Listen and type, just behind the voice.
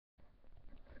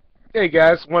Hey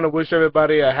guys, want to wish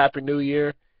everybody a happy new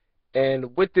year.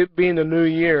 And with it being the new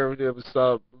year, it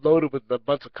was loaded with a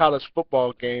bunch of college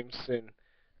football games. And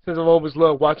since I've always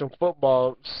loved watching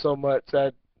football so much,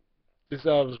 I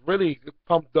was really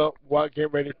pumped up while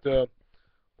getting ready to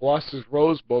watch this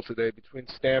Rose Bowl today between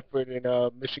Stanford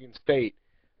and Michigan State.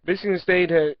 Michigan State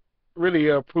had really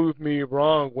proved me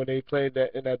wrong when they played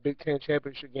that in that Big Ten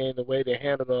championship game. The way they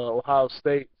handled Ohio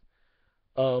State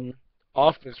um,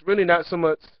 offense, really not so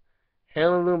much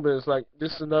handling them, but it's like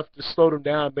this is enough to slow them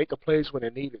down, make a plays when they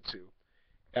needed to.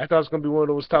 And I thought it was gonna be one of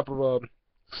those type of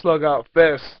slug out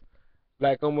fests,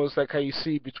 like almost like how you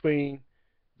see between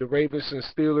the Ravens and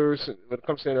Steelers when it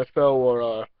comes to NFL,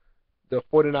 or the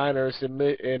 49ers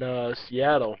in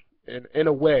Seattle, in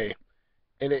a way.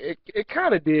 And it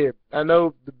kind of did. I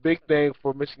know the big thing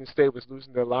for Michigan State was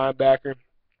losing their linebacker,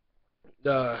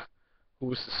 uh, who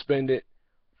was suspended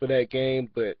for that game,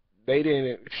 but they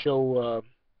didn't show.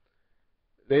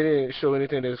 They didn't show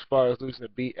anything as far as losing a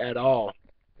beat at all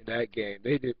in that game.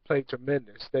 They did play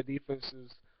tremendous. That defense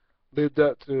has lived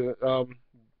up to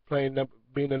being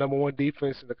the number one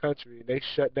defense in the country. They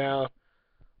shut down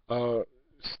uh,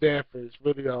 Stanford. It's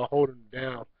really holding them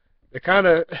down. They kind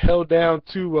of held down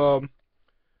to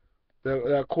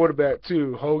the quarterback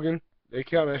too, Hogan. They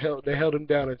held him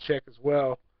down in check as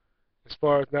well, as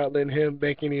far as not letting him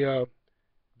make any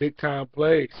big time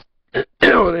plays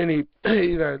or any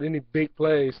any big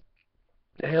plays.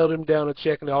 They held him down in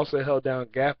check, and they also held down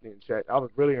Gaffney in check. I was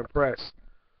really impressed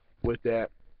with that.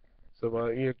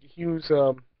 So huge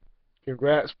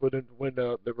congrats for them to win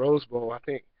the Rose Bowl. I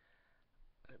think,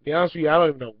 to be honest with you, I don't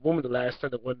even know when was the last time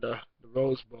they won the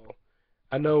Rose Bowl.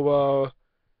 I know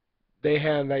they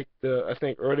had like I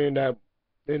think earlier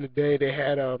in the day they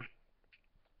had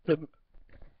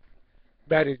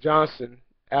Matty Johnson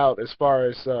out as far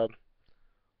as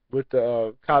with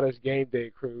the college game day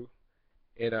crew,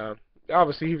 and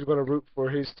obviously he was going to root for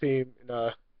his team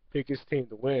and pick his team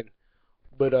to win.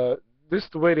 But this is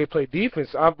the way they play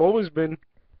defense. I've always been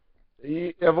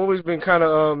kind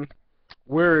of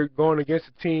worried going against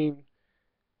a team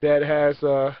that has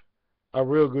a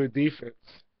real good defense,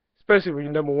 especially when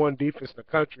you're number one defense in the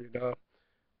country.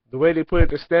 The way they put it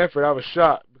to Stanford, I was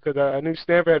shocked because I knew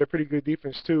Stanford had a pretty good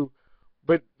defense too.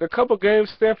 But the couple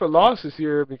games Stanford lost this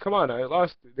year, I mean, come on now,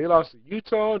 they lost to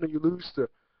Utah, and then you lose to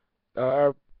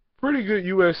a pretty good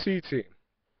USC team.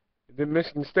 And then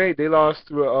Michigan State, they lost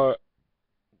to a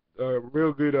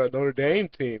real good Notre Dame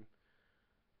team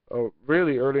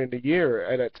really early in the year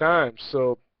at that time.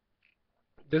 So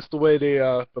this is the way they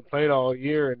been playing all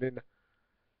year. And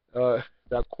then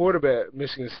that quarterback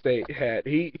Michigan State had,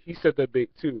 he set that big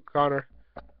too. Connor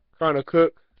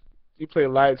Cook, he played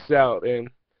lights out,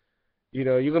 and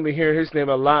you're gonna be hearing his name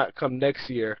a lot come next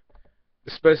year,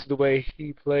 especially the way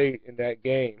he played in that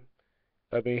game.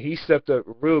 I mean, he stepped up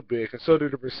real big, and so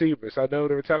did the receivers. I know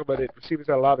they were talking about it. Receivers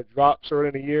had a lot of drops early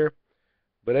in the year,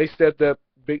 but they stepped up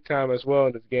big time as well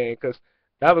in this game, because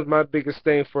that was my biggest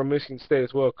thing for Michigan State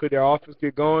as well. Could their offense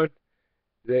get going?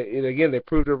 Again, they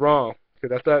proved it wrong,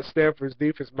 because I thought Stanford's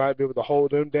defense might be able to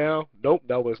hold them down. Nope,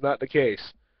 that was not the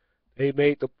case. They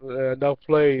made enough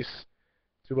plays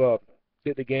to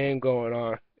get the game going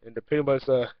on, and to pretty much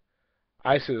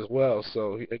ice it as well.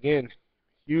 So, again,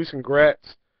 huge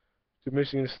congrats to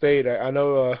Michigan State. I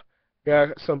know got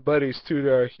some buddies too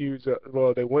that are huge.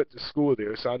 Well, they went to school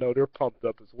there, so I know they're pumped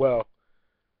up as well.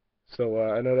 So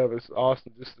I know that was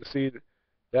awesome just to see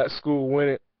that school win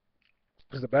it.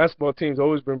 Because the basketball team's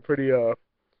always been pretty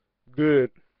good,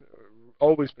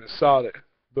 always been solid.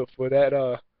 But for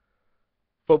that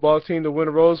football team to win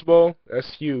a Rose Bowl,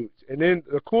 that's huge. And then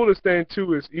the coolest thing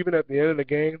too is even at the end of the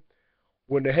game,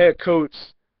 when the head coach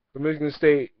for Michigan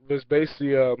State was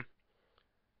basically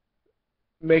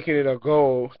making it a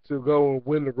goal to go and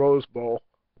win the Rose Bowl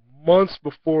months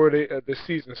before the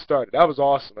season started. That was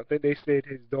awesome. I think they said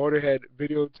his daughter had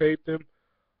videotaped him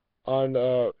on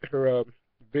her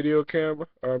video camera,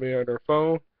 or I mean on her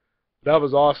phone. That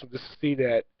was awesome just to see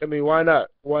that. I mean, why not?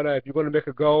 Why not? If you're going to make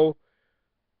a goal,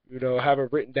 have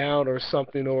it written down or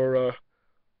something, or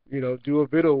do a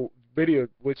video,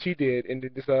 which he did, and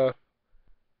then just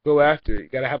go after it. You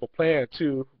got to have a plan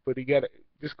too, but you got to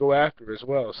just go after it as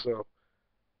well. So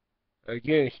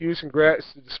again, huge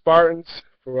congrats to the Spartans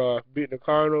for beating the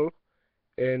Cardinals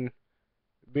and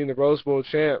being the Rose Bowl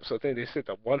champs. I think they set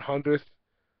the 100th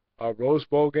Rose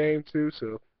Bowl game too,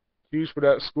 so huge for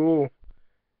that school.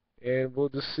 And we'll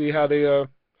just see how they're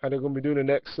going to be doing the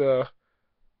next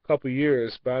couple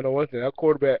years. But I know one thing: that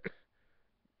quarterback,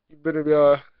 you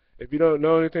better if you don't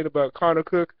know anything about Connor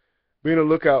Cook, be on the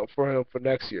lookout for him for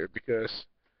next year, because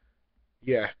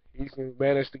yeah, He's gonna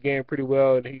manage the game pretty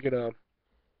well, and he's gonna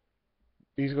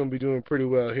be doing pretty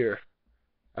well here.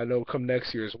 I know come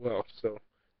next year as well. So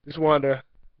just wanted to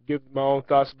give my own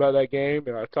thoughts about that game,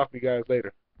 and I'll talk to you guys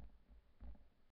later.